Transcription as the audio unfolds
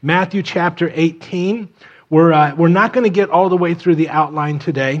Matthew chapter 18. We're not going to get all the way through the outline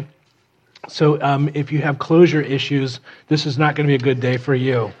today. So if you have closure issues, this is not going to be a good day for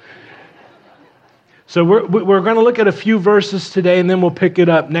you. So we're going to look at a few verses today, and then we'll pick it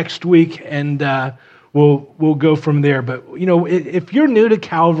up next week, and we'll go from there. But you know, if you're new to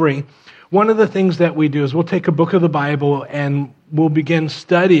Calvary, one of the things that we do is we'll take a book of the Bible and we'll begin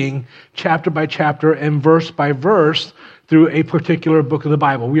studying chapter by chapter and verse by verse through a particular book of the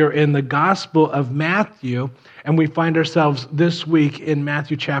Bible. We are in the Gospel of Matthew, and we find ourselves this week in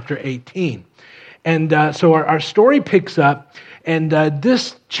Matthew chapter 18. And so our story picks up, and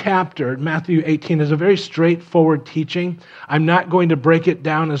this chapter, Matthew 18, is a very straightforward teaching. I'm not going to break it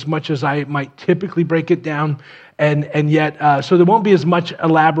down as much as I might typically break it down, and yet, so there won't be as much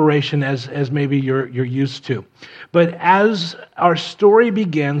elaboration as maybe you're used to. But as our story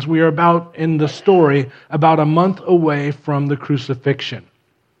begins, we are about a month away from the crucifixion.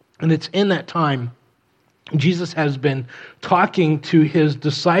 And it's in that time Jesus has been talking to his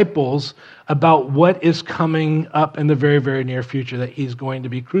disciples about what is coming up in the very, very near future, that he's going to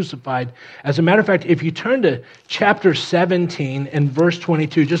be crucified. As a matter of fact, if you turn to chapter 17 and verse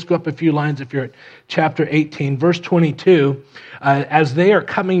 22, just go up a few lines if you're at chapter 18, verse 22, as they are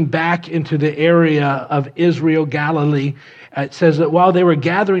coming back into the area of Israel, Galilee, it says that while they were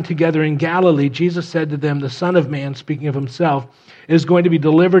gathering together in Galilee, Jesus said to them, the Son of Man, speaking of himself, is going to be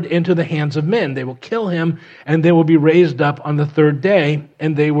delivered into the hands of men. They will kill him, and they will be raised up on the third day,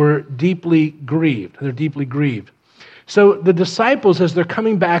 and they were deeply grieved. They're deeply grieved. So the disciples, as they're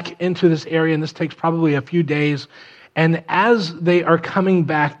coming back into this area, and this takes probably a few days, and as they are coming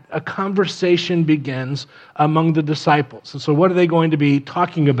back, a conversation begins among the disciples. And so what are they going to be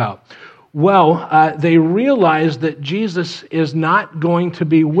talking about? Well, they realize that Jesus is not going to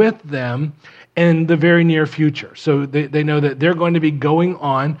be with them in the very near future. So they know that they're going to be going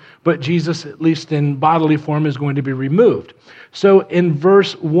on, but Jesus, at least in bodily form, is going to be removed. So in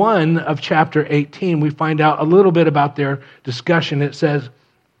verse 1 of chapter 18, we find out a little bit about their discussion. It says,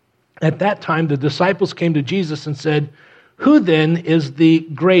 at that time, the disciples came to Jesus and said, who then is the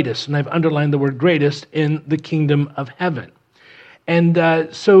greatest? And I've underlined the word greatest in the kingdom of heaven. And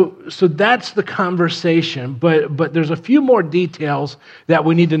so that's the conversation, but there's a few more details that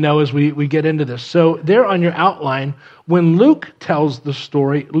we need to know as we get into this. So there on your outline, when Luke tells the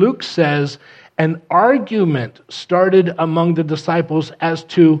story, Luke says an argument started among the disciples as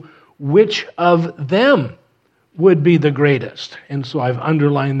to which of them would be the greatest. And so I've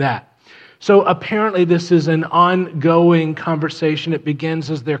underlined that. So apparently this is an ongoing conversation. It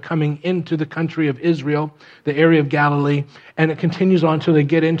begins as they're coming into the country of Israel, the area of Galilee, and it continues on until they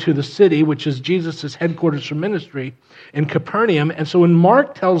get into the city, which is Jesus' headquarters for ministry in Capernaum. And so when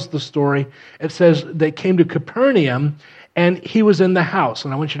Mark tells the story, it says they came to Capernaum and he was in the house.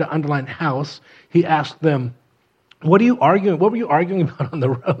 And I want you to underline house. He asked them, what were you arguing about on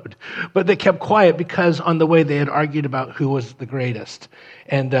the road? But they kept quiet because on the way they had argued about who was the greatest.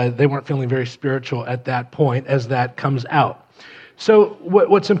 And they weren't feeling very spiritual at that point as that comes out. So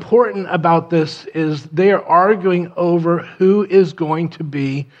what's important about this is they are arguing over who is going to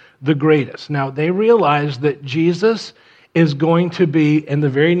be the greatest. Now, they realize that Jesus is going to be, in the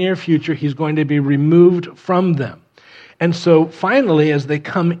very near future, he's going to be removed from them. And so finally, as they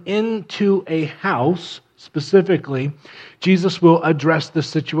come into a house, specifically, Jesus will address this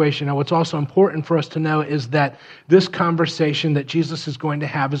situation. Now, what's also important for us to know is that this conversation that Jesus is going to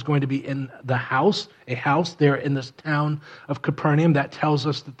have is going to be in the house, a house there in this town of Capernaum. That tells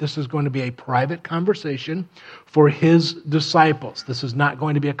us that this is going to be a private conversation for his disciples. This is not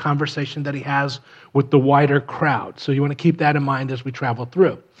going to be a conversation that he has with the wider crowd. So you want to keep that in mind as we travel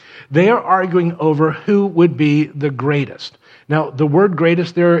through. They are arguing over who would be the greatest. Now, the word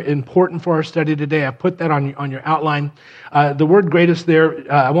greatest there, important for our study today. I put that on your outline. The word greatest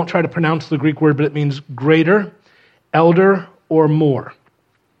there, I won't try to pronounce the Greek word, but it means greater, elder, or more.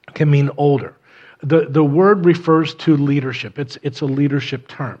 It can mean older. The word refers to leadership. It's a leadership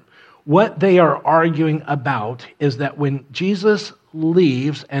term. What they are arguing about is that when Jesus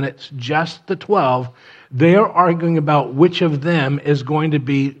leaves, and it's just the 12, they are arguing about which of them is going to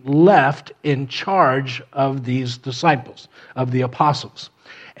be left in charge of these disciples, of the apostles.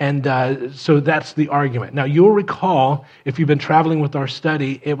 And so that's the argument. Now, you'll recall, if you've been traveling with our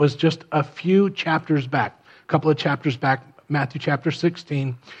study, it was just a few chapters back, a couple of chapters back, Matthew chapter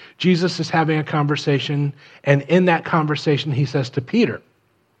 16, Jesus is having a conversation, and in that conversation, he says to Peter,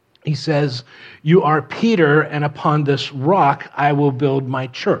 he says, you are Peter, and upon this rock I will build my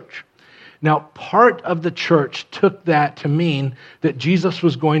church. Now, part of the church took that to mean that Jesus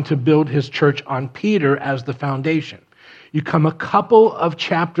was going to build his church on Peter as the foundation. You come a couple of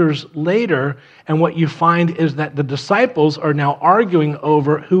chapters later, and what you find is that the disciples are now arguing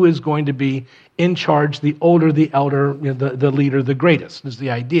over who is going to be in charge, the older, the elder, the leader, the greatest, is the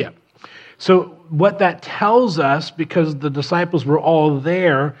idea. So what that tells us, because the disciples were all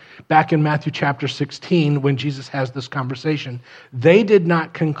there back in Matthew chapter 16 when Jesus has this conversation, they did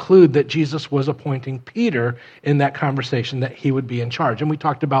not conclude that Jesus was appointing Peter in that conversation, that he would be in charge. And we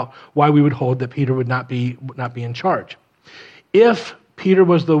talked about why we would hold that Peter would not be in charge. If Peter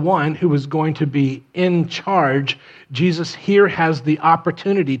was the one who was going to be in charge, Jesus here has the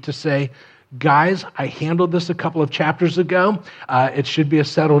opportunity to say, guys, I handled this a couple of chapters ago. It should be a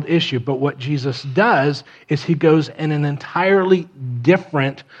settled issue. But what Jesus does is he goes in an entirely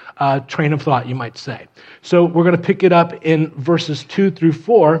different train of thought, you might say. So we're going to pick it up in verses 2 through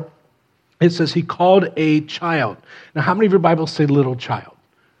 4. It says, he called a child. Now, how many of your Bibles say little child?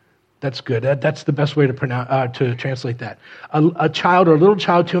 That's good. That's the best way to translate that. A child or a little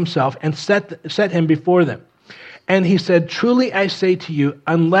child to himself, and set him before them. And he said, truly I say to you,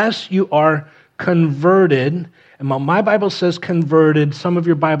 unless you are converted, and my Bible says converted, some of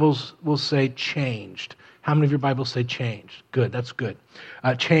your Bibles will say changed. How many of your Bibles say changed? Good, that's good.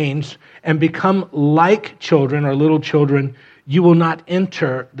 Changed, and become like children or little children, you will not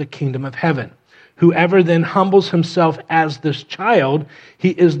enter the kingdom of heaven. Whoever then humbles himself as this child, he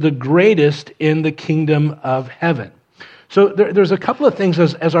is the greatest in the kingdom of heaven. So there's a couple of things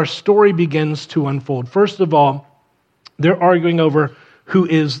as our story begins to unfold. First of all, they're arguing over who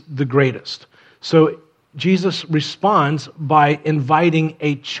is the greatest. So Jesus responds by inviting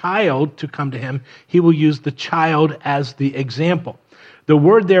a child to come to him. He will use the child as the example. The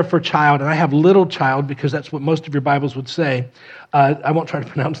word there for child, and I have little child because that's what most of your Bibles would say. I won't try to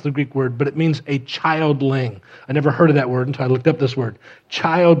pronounce the Greek word, but it means a childling. I never heard of that word until I looked up this word.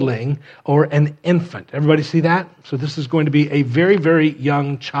 Childling, or an infant. Everybody see that? So this is going to be a very, very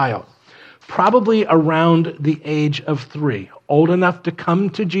young child. Probably around the age of 3. Old enough to come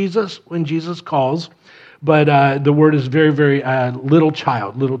to Jesus when Jesus calls, but the word is very, very little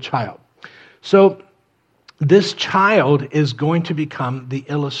child. So this child is going to become the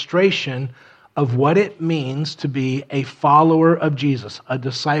illustration of what it means to be a follower of Jesus, a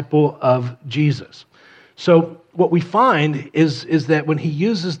disciple of Jesus. So what we find is that when he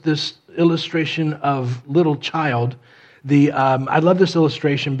uses this illustration of little child, I love this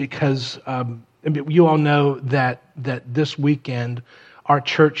illustration because you all know that this weekend our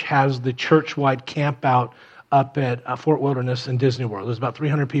church has the church-wide camp out up at Fort Wilderness in Disney World. There's about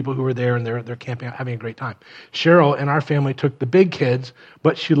 300 people who were there, and they're camping out, having a great time. Cheryl and our family took the big kids,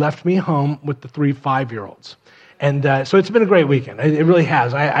 but she left me home with the 3 5-year-olds. And so it's been a great weekend. It really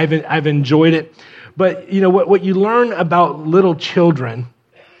has. I've enjoyed it. But you know what you learn about little children,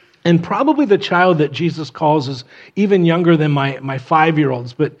 and probably the child that Jesus calls is even younger than my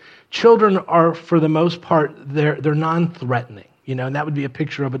 5-year-olds, but children are, for the most part, they're non-threatening. And that would be a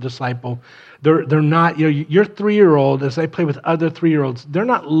picture of a disciple. They're not, your 3-year-old, as they play with other 3-year-olds, they're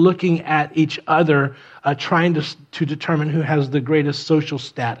not looking at each other trying to determine who has the greatest social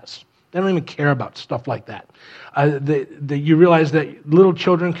status. They don't even care about stuff like that. You realize that little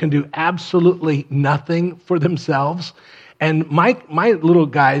children can do absolutely nothing for themselves. And my little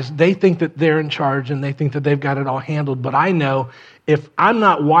guys, they think that they're in charge and they think that they've got it all handled. But I know if I'm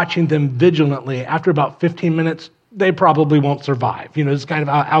not watching them vigilantly, after about 15 minutes, they probably won't survive. It's kind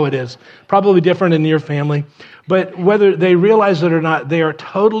of how it is. Probably different in your family. But whether they realize it or not, they are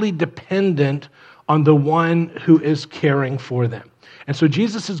totally dependent on the one who is caring for them. And so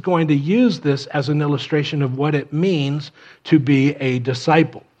Jesus is going to use this as an illustration of what it means to be a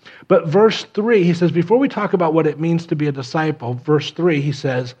disciple. But verse 3, he says, before we talk about what it means to be a disciple, verse 3, he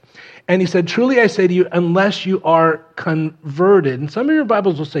says, and he said, truly I say to you, unless you are converted, and some of your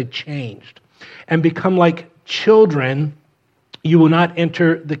Bibles will say changed, and become like children, you will not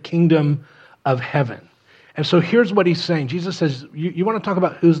enter the kingdom of heaven. And so here's what he's saying. Jesus says, you want to talk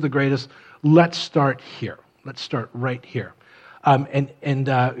about who's the greatest? Let's start here. Let's start right here. And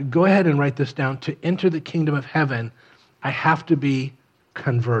go ahead and write this down. To enter the kingdom of heaven, I have to be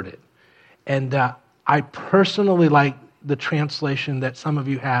converted. And I personally like the translation that some of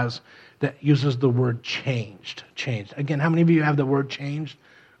you has that uses the word changed. Changed. Again, how many of you have the word changed?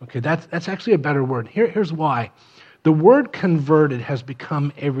 Okay, that's actually a better word. Here's why. The word converted has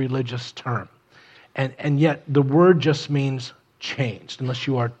become a religious term. And yet the word just means changed, unless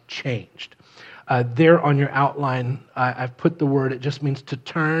you are changed. There on your outline, I've put the word, it just means to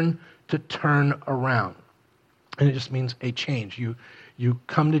turn around. And it just means a change. You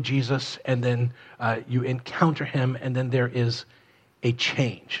come to Jesus, and then you encounter him, and then there is a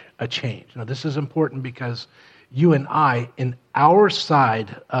change. Now, this is important because you and I, in our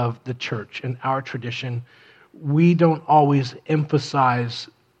side of the church, in our tradition, we don't always emphasize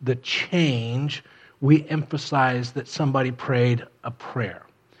the change. We emphasize that somebody prayed a prayer.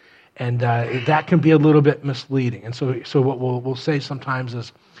 And that can be a little bit misleading. And so what we'll say sometimes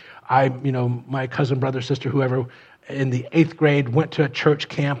is, my cousin, brother, sister, whoever, in the 8th grade went to a church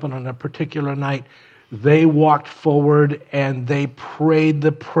camp, and on a particular night, they walked forward and they prayed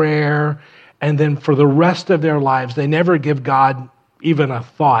the prayer, and then for the rest of their lives, they never give God even a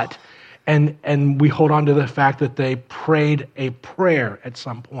thought. And we hold on to the fact that they prayed a prayer at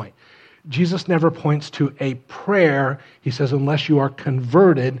some point. Jesus never points to a prayer. He says, unless you are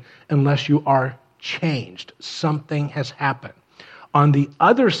converted, unless you are changed, something has happened. On the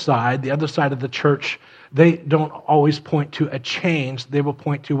other side of the church, they don't always point to a change. They will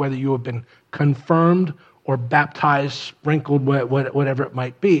point to whether you have been confirmed or baptized, sprinkled, whatever it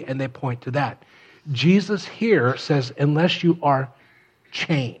might be, and they point to that. Jesus here says, unless you are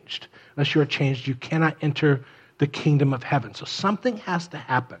changed, you cannot enter the kingdom of heaven. So something has to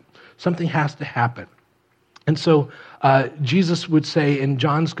happen. Something has to happen. And so Jesus would say in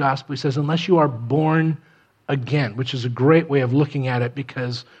John's gospel, he says, unless you are born again, which is a great way of looking at it,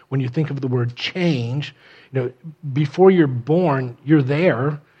 because when you think of the word change, before you're born, you're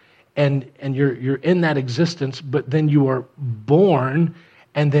there and you're in that existence, but then you are born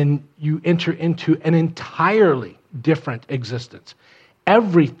and then you enter into an entirely different existence.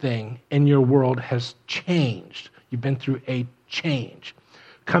 Everything in your world has changed. You've been through a change.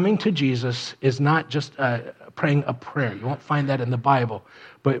 Coming to Jesus is not just praying a prayer. You won't find that in the Bible.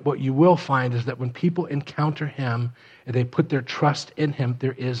 But what you will find is that when people encounter him and they put their trust in him,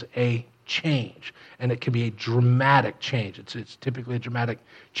 there is a change. And it can be a dramatic change. It's typically a dramatic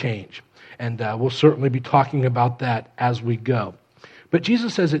change. And we'll certainly be talking about that as we go. But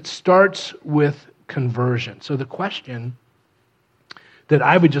Jesus says it starts with conversion. So the question that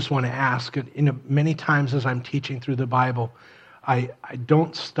I would just want to ask, many times as I'm teaching through the Bible, I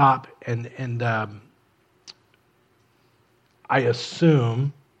don't stop and I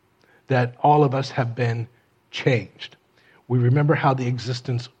assume that all of us have been changed. We remember how the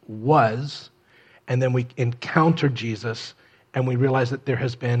existence was, and then we encounter Jesus, and we realize that there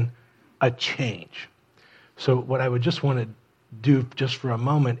has been a change. So what I would just want to do just for a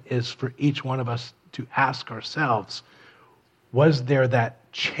moment is for each one of us to ask ourselves, was there that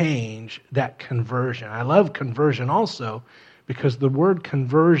change, that conversion? I love conversion also because the word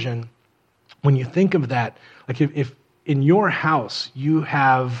conversion, when you think of that, like if in your house you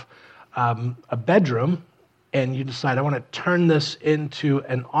have a bedroom and you decide, I want to turn this into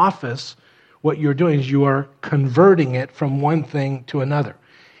an office, what you're doing is you are converting it from one thing to another.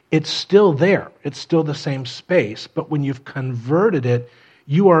 It's still there. It's still the same space, but when you've converted it,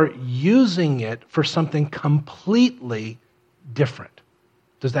 you are using it for something completely different.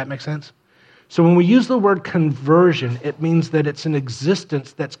 Does that make sense? So when we use the word conversion, it means that it's an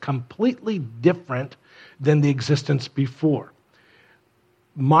existence that's completely different than the existence before.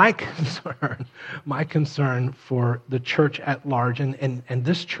 My concern for the church at large and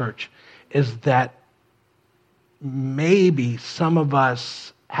this church is that maybe some of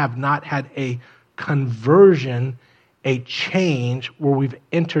us have not had a conversion, a change where we've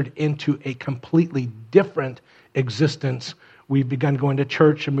entered into a completely different existence. We've begun going to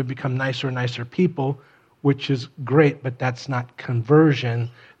church and we've become nicer and nicer people, which is great, but that's not conversion.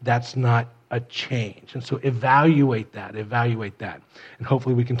 That's not a change. And so evaluate that. And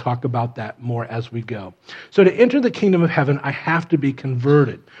hopefully we can talk about that more as we go. So to enter the kingdom of heaven, I have to be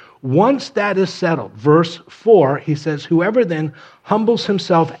converted. Once that is settled, verse 4, he says, whoever then humbles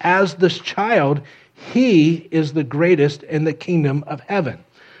himself as this child, he is the greatest in the kingdom of heaven.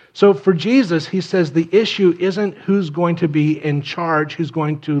 So for Jesus, he says the issue isn't who's going to be in charge, who's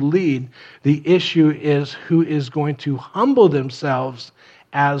going to lead. The issue is who is going to humble themselves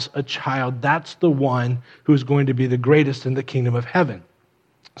as a child. That's the one who's going to be the greatest in the kingdom of heaven.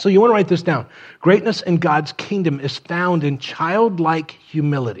 So you want to write this down. Greatness in God's kingdom is found in childlike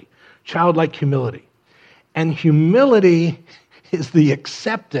humility. Childlike humility. And humility is the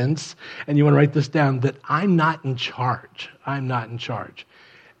acceptance, and you want to write this down, that I'm not in charge. I'm not in charge.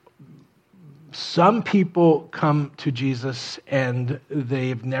 Some people come to Jesus and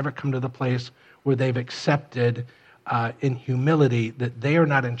they've never come to the place where they've accepted in humility that they are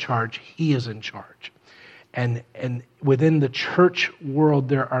not in charge, he is in charge. And within the church world,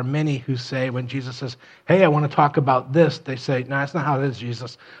 there are many who say, when Jesus says, hey, I want to talk about this, they say, no, that's not how it is,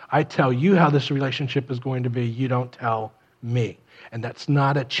 Jesus. I tell you how this relationship is going to be. You don't tell me. And that's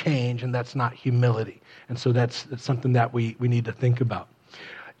not a change, and that's not humility. And so that's something that we need to think about.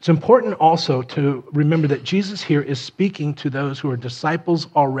 It's important also to remember that Jesus here is speaking to those who are disciples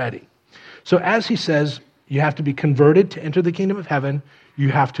already. So as he says, you have to be converted to enter the kingdom of heaven. You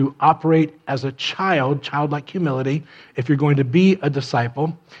have to operate as a child, childlike humility, if you're going to be a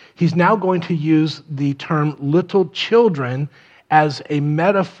disciple. He's now going to use the term little children as a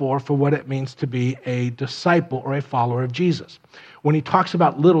metaphor for what it means to be a disciple or a follower of Jesus. When he talks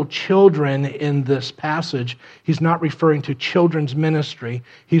about little children in this passage, he's not referring to children's ministry.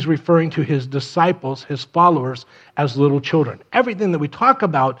 He's referring to his disciples, his followers, as little children. Everything that we talk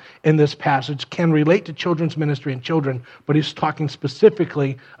about in this passage can relate to children's ministry and children, but he's talking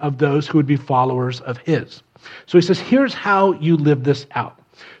specifically of those who would be followers of his. So he says, here's how you live this out.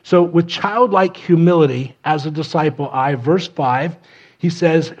 So with childlike humility as a disciple, verse 5, he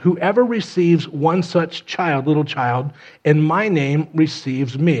says, whoever receives one such child, little child, in my name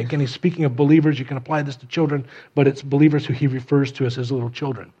receives me. Again, he's speaking of believers. You can apply this to children, but it's believers who he refers to as his little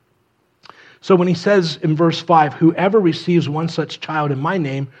children. So when he says in verse 5, whoever receives one such child in my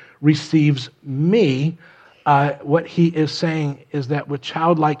name receives me, what he is saying is that with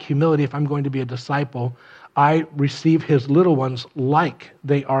childlike humility, if I'm going to be a disciple, I receive his little ones like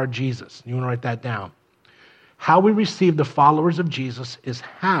they are Jesus. You want to write that down. How we receive the followers of Jesus is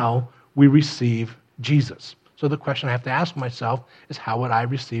how we receive Jesus. So the question I have to ask myself is, how would I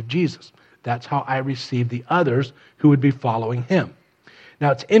receive Jesus? That's how I receive the others who would be following him.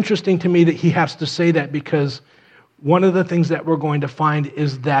 Now, it's interesting to me that he has to say that, because one of the things that we're going to find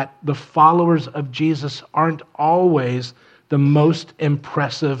is that the followers of Jesus aren't always the most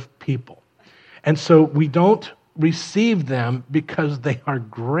impressive people. And so we don't receive them because they are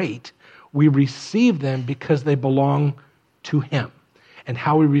great. We receive them because they belong to him. And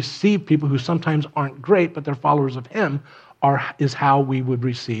how we receive people who sometimes aren't great, but they're followers of him, is how we would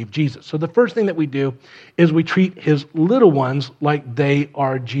receive Jesus. So the first thing that we do is we treat his little ones like they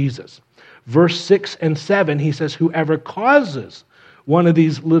are Jesus. Verse 6 and 7, he says, whoever causes one of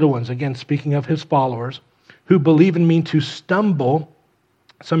these little ones, again, speaking of his followers, who believe in me to stumble,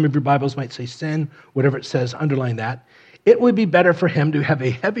 some of your Bibles might say sin, whatever it says, underline that. It would be better for him to have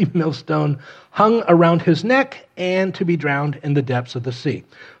a heavy millstone hung around his neck and to be drowned in the depths of the sea.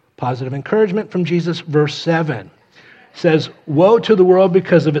 Positive encouragement from Jesus. Verse 7 says, woe to the world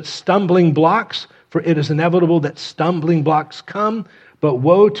because of its stumbling blocks, for it is inevitable that stumbling blocks come, but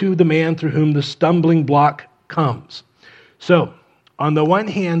woe to the man through whom the stumbling block comes. So, on the one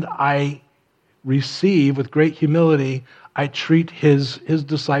hand, I receive with great humility. I treat his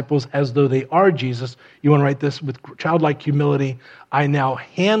disciples as though they are Jesus. You want to write this? With childlike humility, I now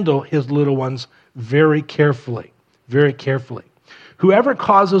handle his little ones very carefully, very carefully. Whoever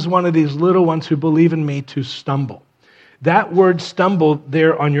causes one of these little ones who believe in me to stumble. That word stumble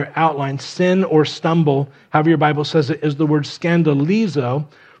there on your outline, sin or stumble, however your Bible says it, is the word scandalizo,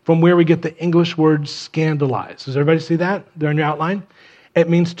 from where we get the English word scandalize. Does everybody see that there on your outline? It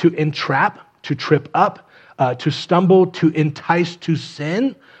means to entrap, to trip up, to stumble, to entice to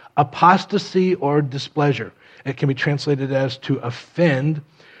sin, apostasy, or displeasure. It can be translated as to offend.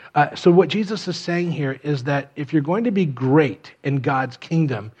 So what Jesus is saying here is that if you're going to be great in God's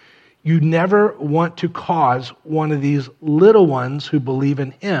kingdom, you never want to cause one of these little ones who believe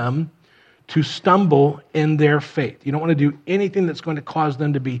in him to stumble in their faith. You don't want to do anything that's going to cause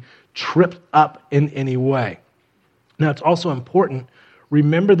them to be tripped up in any way. Now, it's also important.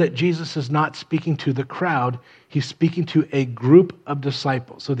 Remember that Jesus is not speaking to the crowd. He's speaking to a group of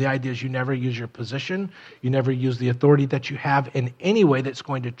disciples. So the idea is you never use your position. You never use the authority that you have in any way that's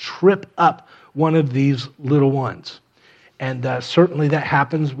going to trip up one of these little ones. And certainly that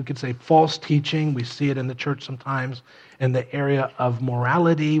happens. We could say false teaching. We see it in the church sometimes in the area of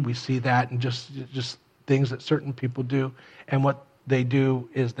morality. We see that in just things that certain people do. And what they do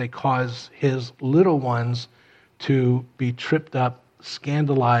is they cause his little ones to be tripped up,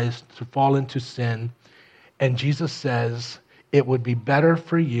 scandalized, to fall into sin. And Jesus says it would be better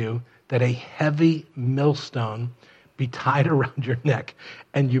for you that a heavy millstone be tied around your neck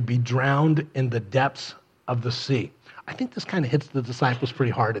and you be drowned in the depths of the sea. I think this kind of hits the disciples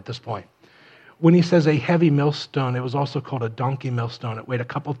pretty hard at this point. When he says a heavy millstone, it was also called a donkey millstone. It weighed a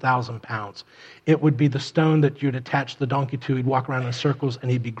couple 1,000 pounds. It would be the stone that you'd attach the donkey to. He'd walk around in circles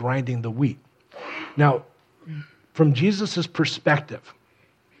and he'd be grinding the wheat. Now, from Jesus' perspective,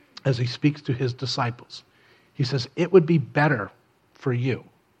 as he speaks to his disciples, he says, it would be better for you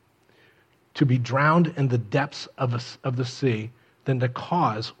to be drowned in the depths of the sea than to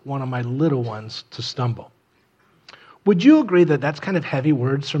cause one of my little ones to stumble. Would you agree that that's kind of heavy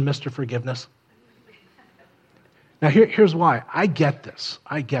words from Mr. Forgiveness? Now, here's why. I get this.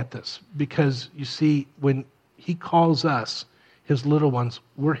 Because, you see, when he calls us his little ones,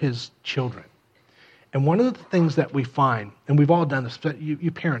 we're his children. And one of the things that we find, and we've all done this, but you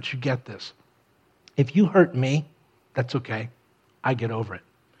parents, you get this. If you hurt me, that's okay. I get over it.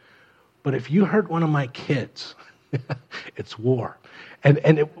 But if you hurt one of my kids, it's war.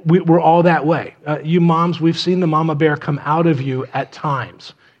 And we're all that way. You moms, we've seen the mama bear come out of you at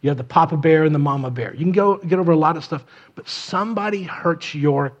times. You have the papa bear and the mama bear. You can get over a lot of stuff, but somebody hurts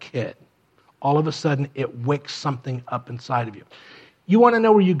your kid. All of a sudden, it wakes something up inside of you. You want to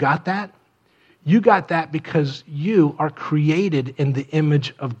know where you got that? You got that because you are created in the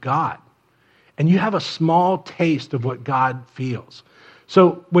image of God. And you have a small taste of what God feels.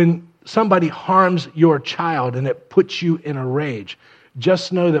 So when somebody harms your child and it puts you in a rage,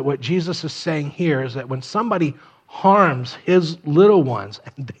 just know that what Jesus is saying here is that when somebody harms his little ones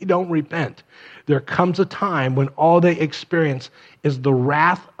and they don't repent, there comes a time when all they experience is the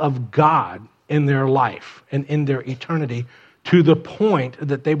wrath of God in their life and in their eternity, to the point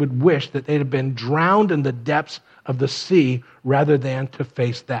that they would wish that they'd have been drowned in the depths of the sea rather than to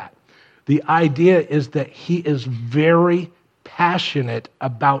face that. The idea is that he is very passionate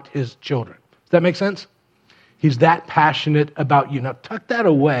about his children. Does that make sense? He's that passionate about you. Now, tuck that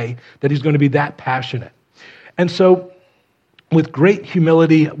away, that he's going to be that passionate. And so, with great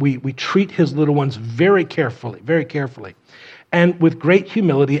humility, we treat his little ones very carefully, very carefully. And with great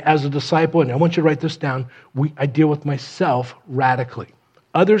humility, as a disciple, and I want you to write this down, I deal with myself radically.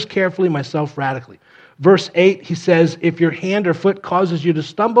 Others carefully, myself radically. Verse 8, he says, if your hand or foot causes you to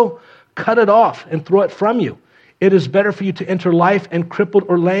stumble, cut it off and throw it from you. It is better for you to enter life and crippled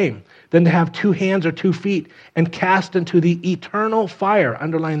or lame than to have 2 hands or 2 feet and cast into the eternal fire.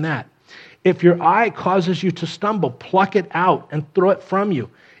 Underline that. If your eye causes you to stumble, pluck it out and throw it from you.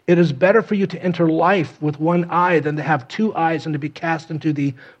 It is better for you to enter life with 1 eye than to have 2 eyes and to be cast into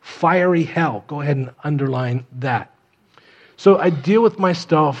the fiery hell. Go ahead and underline that. So I deal with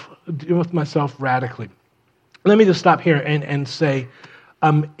myself radically. Let me just stop here and say,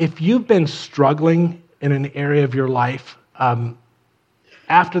 if you've been struggling in an area of your life,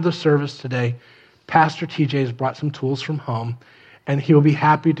 after the service today, Pastor TJ has brought some tools from home, and he'll be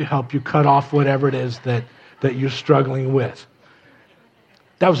happy to help you cut off whatever it is that you're struggling with.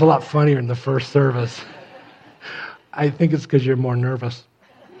 That was a lot funnier in the first service. I think it's because you're more nervous.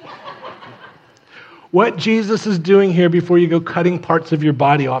 What Jesus is doing here before you go cutting parts of your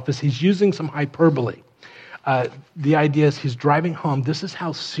body off is he's using some hyperbole. The idea is he's driving home. This is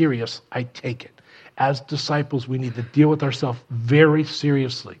how serious I take it. As disciples, we need to deal with ourselves very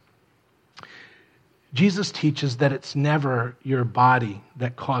seriously. Jesus teaches that it's never your body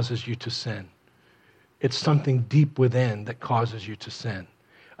that causes you to sin. It's something deep within that causes you to sin.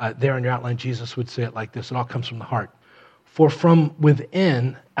 There in your outline, Jesus would say it like this. It all comes from the heart. For from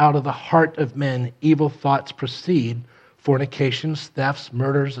within, out of the heart of men, evil thoughts proceed: fornications, thefts,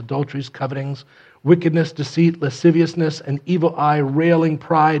 murders, adulteries, covetings, wickedness, deceit, lasciviousness, an evil eye, railing,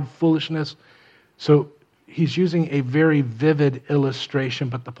 pride, foolishness. So he's using a very vivid illustration,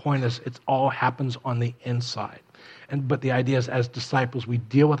 but the point is it all happens on the inside. But the idea is, as disciples, we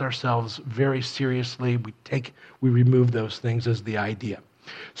deal with ourselves very seriously. We remove those things as the idea.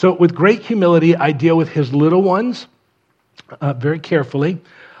 So with great humility, I deal with his little ones very carefully.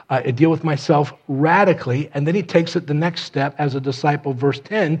 I deal with myself radically. And then he takes it the next step as a disciple. Verse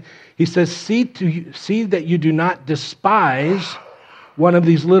 10, he says, see that you do not despise one of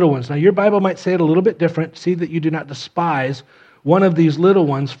these little ones. Now, your Bible might say it a little bit different. See that you do not despise one of these little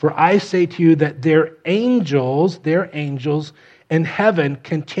ones, for I say to you that their angels in heaven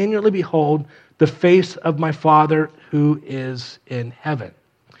continually behold the face of my Father who is in heaven.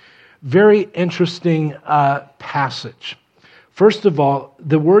 Very interesting passage. First of all,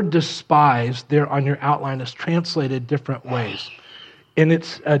 the word despise there on your outline is translated different ways. In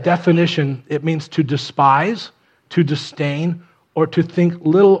its definition, it means to despise, to disdain, or to think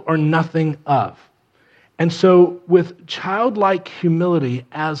little or nothing of. And so with childlike humility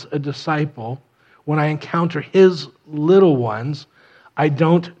as a disciple, when I encounter his little ones, I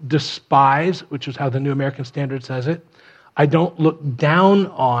don't despise, which is how the New American Standard says it. I don't look down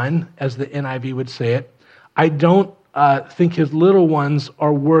on, as the NIV would say it. I don't think his little ones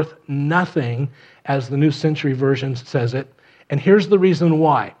are worth nothing, as the New Century Version says it. And here's the reason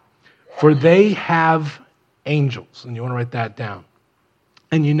why. For they have angels. And you want to write that down.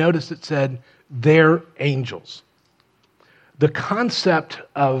 And you notice it said, they're angels. The concept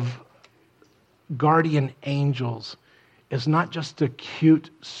of guardian angels is not just a cute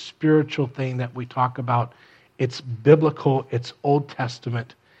spiritual thing that we talk about. It's biblical, it's Old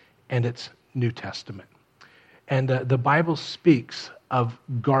Testament, and it's New Testament. And the Bible speaks of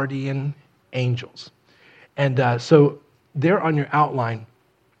guardian angels. And so there on your outline,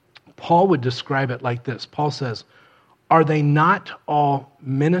 Paul would describe it like this. Paul says, "Are they not all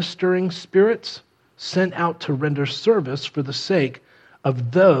ministering spirits sent out to render service for the sake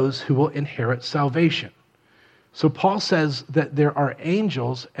of those who will inherit salvation?" So Paul says that there are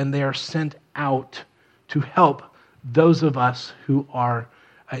angels and they are sent out to help those of us who are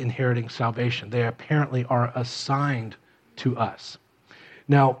inheriting salvation. They apparently are assigned to us.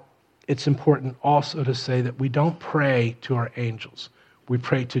 Now, it's important also to say that we don't pray to our angels. We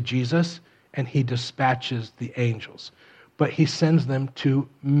pray to Jesus, and he dispatches the angels. But he sends them to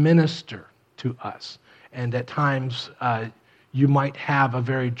minister to us. And at times, you might have a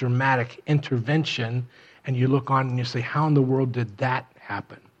very dramatic intervention, and you look on and you say, how in the world did that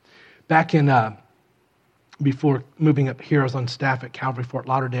happen? Back in, before moving up here, I was on staff at Calvary Fort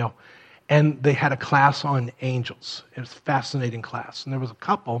Lauderdale, and they had a class on angels. It was a fascinating class. And there was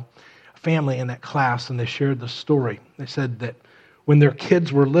a family in that class, and they shared the story. They said that when their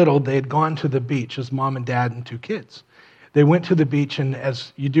kids were little, they had gone to the beach as mom and dad and two kids. They went to the beach, and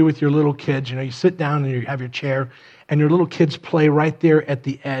as you do with your little kids, you sit down and you have your chair, and your little kids play right there at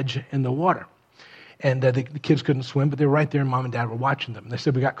the edge in the water. And the kids couldn't swim, but they were right there, and mom and dad were watching them. They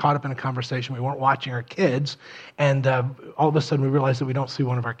said, we got caught up in a conversation. We weren't watching our kids, and all of a sudden we realized that we don't see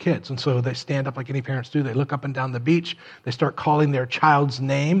one of our kids. And so they stand up like any parents do. They look up and down the beach. They start calling their child's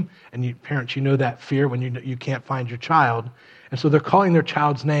name. And parents, you know that fear when you can't find your child. And so they're calling their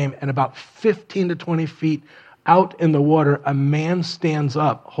child's name, and about 15 to 20 feet out in the water, a man stands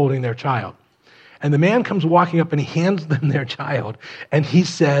up holding their child. And the man comes walking up, and he hands them their child, and he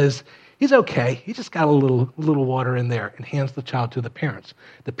says, he's okay. He just got a little water in there, and hands the child to the parents.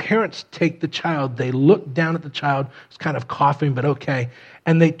 The parents take the child. They look down at the child. He's kind of coughing, but okay.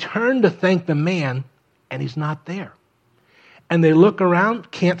 And they turn to thank the man, and he's not there. And they look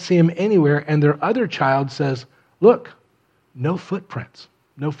around, can't see him anywhere, and their other child says, look, no footprints,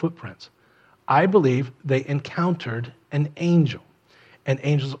 no footprints. I believe they encountered an angel. And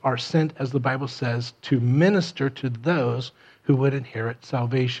angels are sent, as the Bible says, to minister to those who would inherit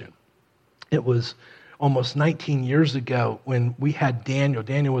salvation. It was almost 19 years ago when we had Daniel.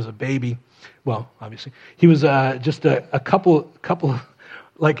 Daniel was a baby. Well, obviously. He was just a couple,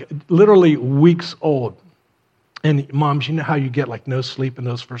 like literally weeks old. And moms, you know how you get like no sleep in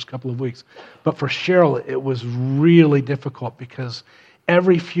those first couple of weeks. But for Cheryl, it was really difficult because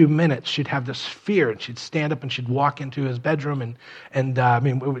every few minutes she'd have this fear, and she'd stand up and she'd walk into his bedroom, and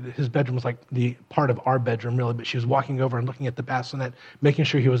his bedroom was like the part of our bedroom really, but she was walking over and looking at the bassinet, making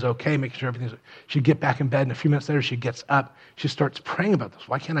sure he was okay, making sure everything's okay. She'd get back in bed, and a few minutes later she gets up, she starts praying about this.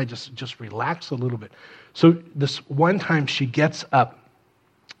 Why can't I just relax a little bit? So this one time she gets up,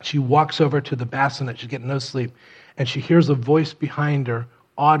 she walks over to the bassinet, she's getting no sleep, and she hears a voice behind her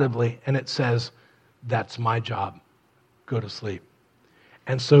audibly, and it says, "That's my job. Go to sleep."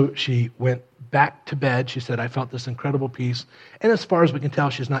 And so she went back to bed. She said, I felt this incredible peace. And as far as we can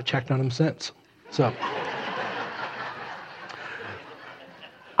tell, she's not checked on him since. So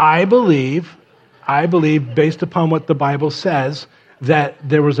I believe, based upon what the Bible says, that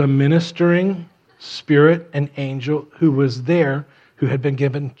there was a ministering spirit, an angel, who was there, who had been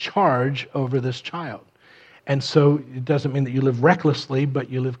given charge over this child. And so it doesn't mean that you live recklessly, but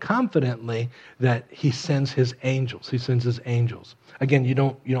you live confidently that he sends his angels. He sends his angels. Again, you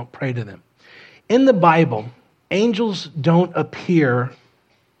don't pray to them. In the Bible, angels don't appear,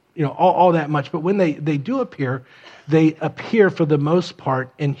 all that much. But when they do appear, they appear for the most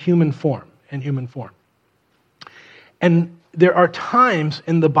part in human form. And there are times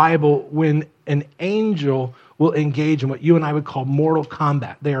in the Bible when an angel will engage in what you and I would call mortal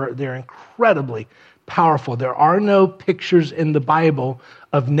combat. They're incredibly powerful. There are no pictures in the Bible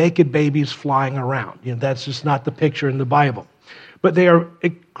of naked babies flying around. That's just not the picture in the Bible. But they are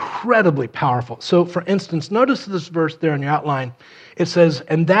incredibly powerful. So, for instance, notice this verse there in your outline. It says,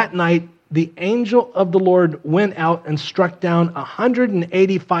 and that night the angel of the Lord went out and struck down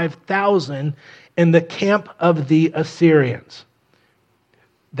 185,000 in the camp of the Assyrians.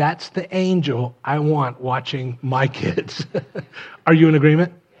 That's the angel I want watching my kids. Are you in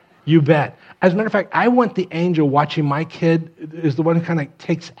agreement? You bet. As a matter of fact, I want the angel watching my kid is the one who kind of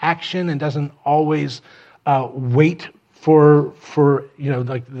takes action and doesn't always wait for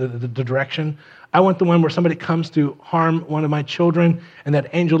like the direction. I want the one where somebody comes to harm one of my children, and that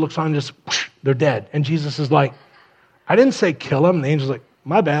angel looks on and just, whoosh, they're dead. And Jesus is like, I didn't say kill them. And the angel's like,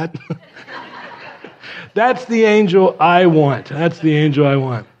 my bad. That's the angel I want.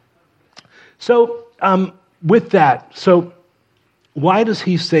 So with that, why does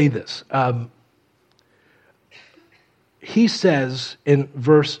he say this? He says in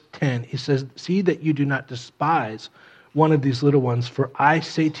verse 10, he says, see that you do not despise one of these little ones, for I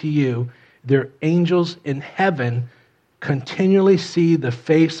say to you, their angels in heaven continually see the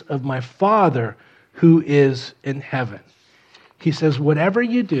face of my Father who is in heaven. He says, whatever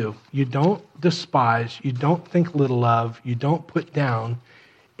you do, you don't despise, you don't think little of, you don't put down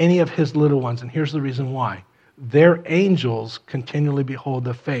any of his little ones. And here's the reason why. Their angels continually behold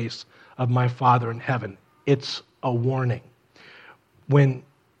the face of my Father in heaven. It's a warning. When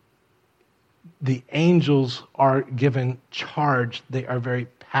the angels are given charge, they are very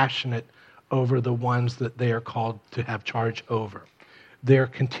passionate over the ones that they are called to have charge over. They're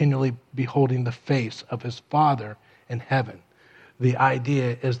continually beholding the face of his Father in heaven. The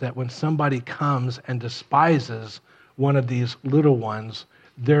idea is that when somebody comes and despises one of these little ones,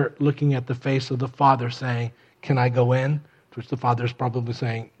 they're looking at the face of the Father saying, can I go in? To which the Father is probably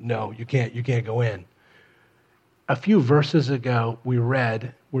saying, no, you can't go in. A few verses ago, we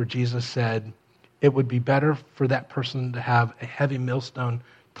read where Jesus said, it would be better for that person to have a heavy millstone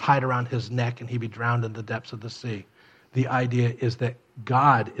tied around his neck and he'd be drowned in the depths of the sea. The idea is that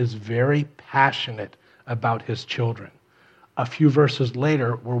God is very passionate about his children. A few verses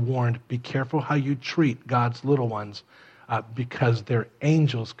later, we're warned, be careful how you treat God's little ones, because their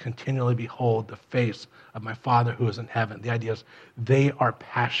angels continually behold the face of my Father who is in heaven. The idea is they are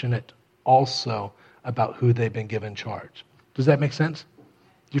passionate also about who they've been given charge. Does that make sense?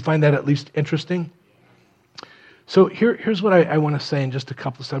 Do you find that at least interesting? So here's what I want to say in just a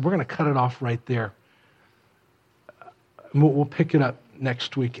couple of slides. We're going to cut it off right there. We'll pick it up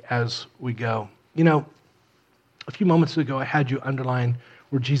next week as we go. You know, a few moments ago, I had you underline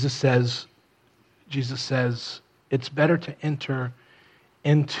where Jesus says, it's better to enter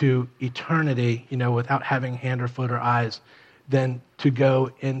into eternity, without having hand or foot or eyes, than to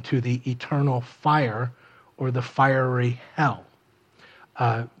go into the eternal fire or the fiery hell,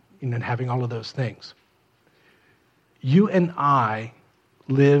 and having all of those things. You and I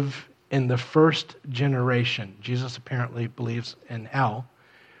live in the first generation. Jesus apparently believes in hell.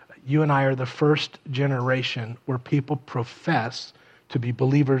 You and I are the first generation where people profess to be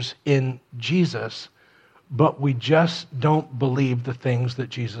believers in Jesus, but we just don't believe the things that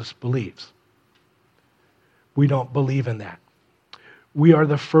Jesus believes. We don't believe in that. We are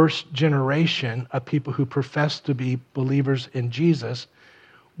the first generation of people who profess to be believers in Jesus.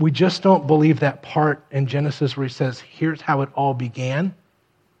 We just don't believe that part in Genesis where he says, here's how it all began.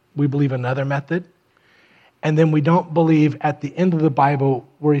 We believe another method. And then we don't believe at the end of the Bible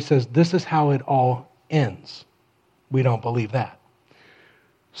where he says, this is how it all ends. We don't believe that.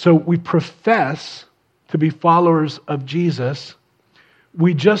 So we profess to be followers of Jesus.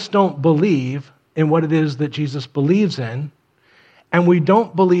 We just don't believe in what it is that Jesus believes in. And we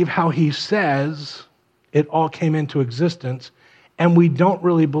don't believe how he says it all came into existence. And we don't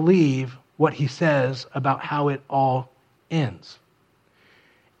really believe what he says about how it all ends.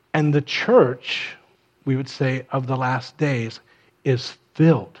 And the church, we would say, of the last days is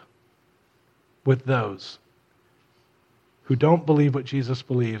filled with those who don't believe what Jesus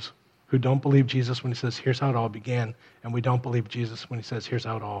believes, who don't believe Jesus when he says, here's how it all began, and we don't believe Jesus when he says, here's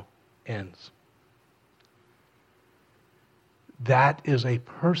how it all ends. That is a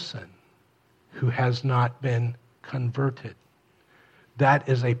person who has not been converted. That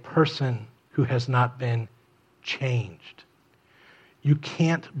is a person who has not been changed. You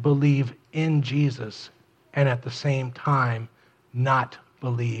can't believe in Jesus and at the same time not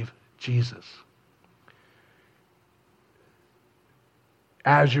believe Jesus.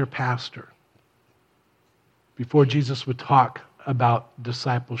 As your pastor, before Jesus would talk about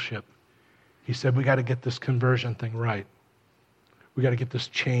discipleship, he said, we got to get this conversion thing right. We got to get this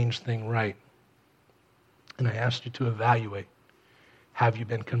change thing right. And I asked you to evaluate, have you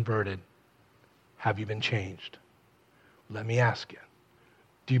been converted? Have you been changed? Let me ask you,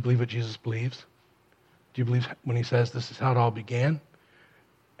 do you believe what Jesus believes? Do you believe when he says this is how it all began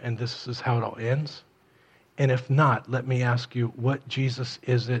and this is how it all ends? And if not, let me ask you, what Jesus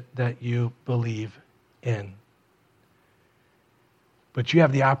is it that you believe in? But you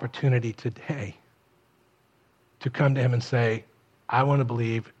have the opportunity today to come to him and say, I want to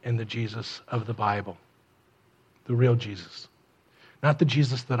believe in the Jesus of the Bible, the real Jesus. Not the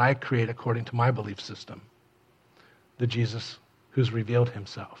Jesus that I create according to my belief system, the Jesus who's revealed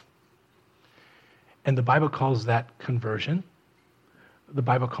himself. And the Bible calls that conversion. The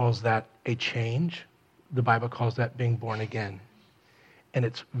Bible calls that a change. The Bible calls that being born again. And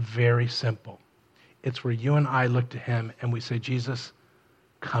it's very simple. It's where you and I look to him and we say, Jesus,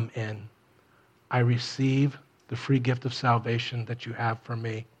 come in. I receive the free gift of salvation that you have for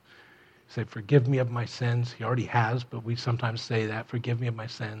me. Say, forgive me of my sins. He already has, but we sometimes say that. Forgive me of my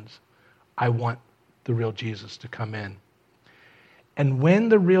sins. I want the real Jesus to come in. And when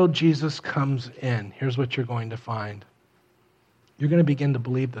the real Jesus comes in, here's what you're going to find. You're going to begin to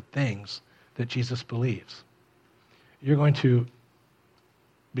believe the things that Jesus believes. You're going to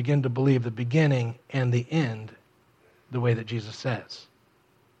begin to believe the beginning and the end the way that Jesus says.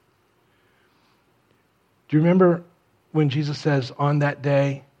 Do you remember when Jesus says, on that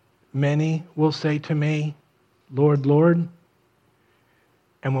day, many will say to me, Lord, Lord?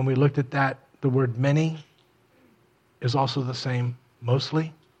 And when we looked at that, the word many is also the same,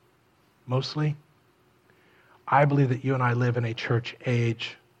 mostly. Mostly. I believe that you and I live in a church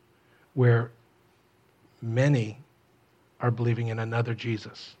age where many are believing in another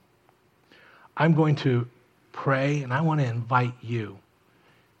Jesus. I'm going to pray, and I want to invite you.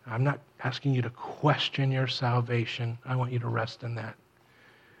 I'm not asking you to question your salvation. I want you to rest in that.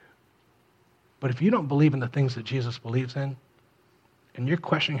 But if you don't believe in the things that Jesus believes in, and you're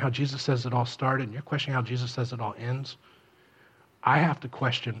questioning how Jesus says it all started, and you're questioning how Jesus says it all ends, I have to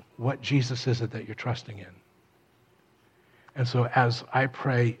question what Jesus is it that you're trusting in. And so as I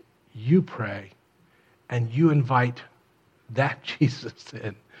pray, and you invite that Jesus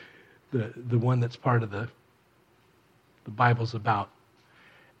in, the one that's part of the Bible's about.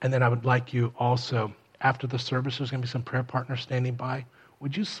 And then I would like you also, after the service, there's going to be some prayer partners standing by.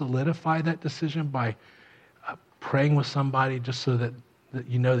 Would you solidify that decision by praying with somebody just so that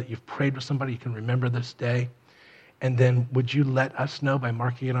you know that you've prayed with somebody, you can remember this day? And then would you let us know by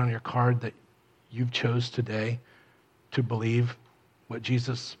marking it on your card that you've chose today to believe what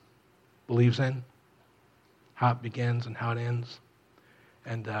Jesus believes in, how it begins and how it ends?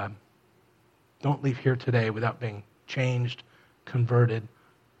 And don't leave here today without being changed, converted,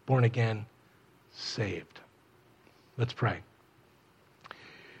 born again, saved. Let's pray.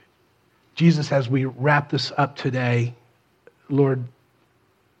 Jesus, as we wrap this up today, Lord,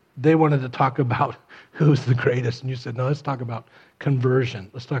 they wanted to talk about who's the greatest, and you said, no, let's talk about conversion.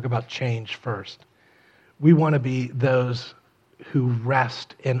 Let's talk about change first. We want to be those who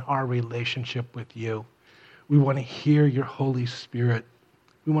rest in our relationship with you. We want to hear your Holy Spirit.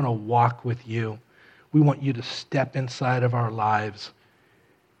 We want to walk with you. We want you to step inside of our lives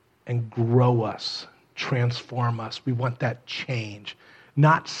and grow us, transform us. We want that change.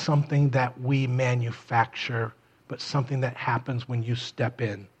 Not something that we manufacture, but something that happens when you step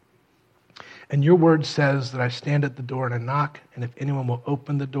in. And your word says that I stand at the door and I knock, and if anyone will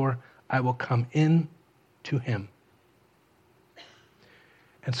open the door, I will come in to him.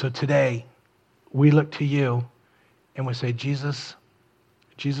 And so today, we look to you and we say, Jesus,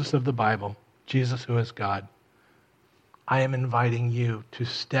 Jesus of the Bible, Jesus who is God, I am inviting you to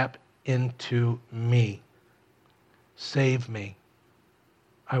step into me. Save me.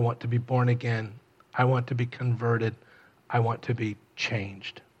 I want to be born again. I want to be converted. I want to be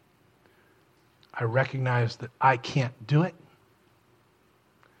changed. I recognize that I can't do it,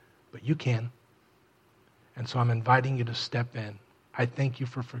 but you can. And so I'm inviting you to step in. I thank you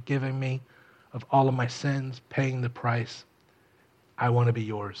for forgiving me of all of my sins, paying the price. I want to be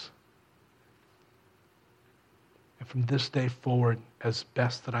yours. And from this day forward, as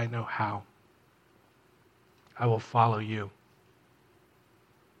best that I know how, I will follow you.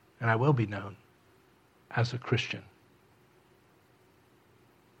 And I will be known as a Christian.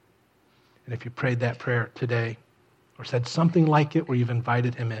 And if you prayed that prayer today, or said something like it where you've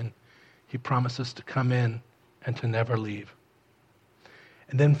invited him in, he promises to come in and to never leave.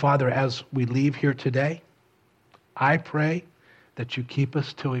 And then, Father, as we leave here today, I pray that you keep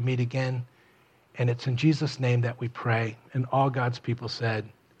us till we meet again. And it's in Jesus' name that we pray. And all God's people said,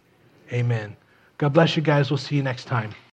 amen. God bless you guys. We'll see you next time.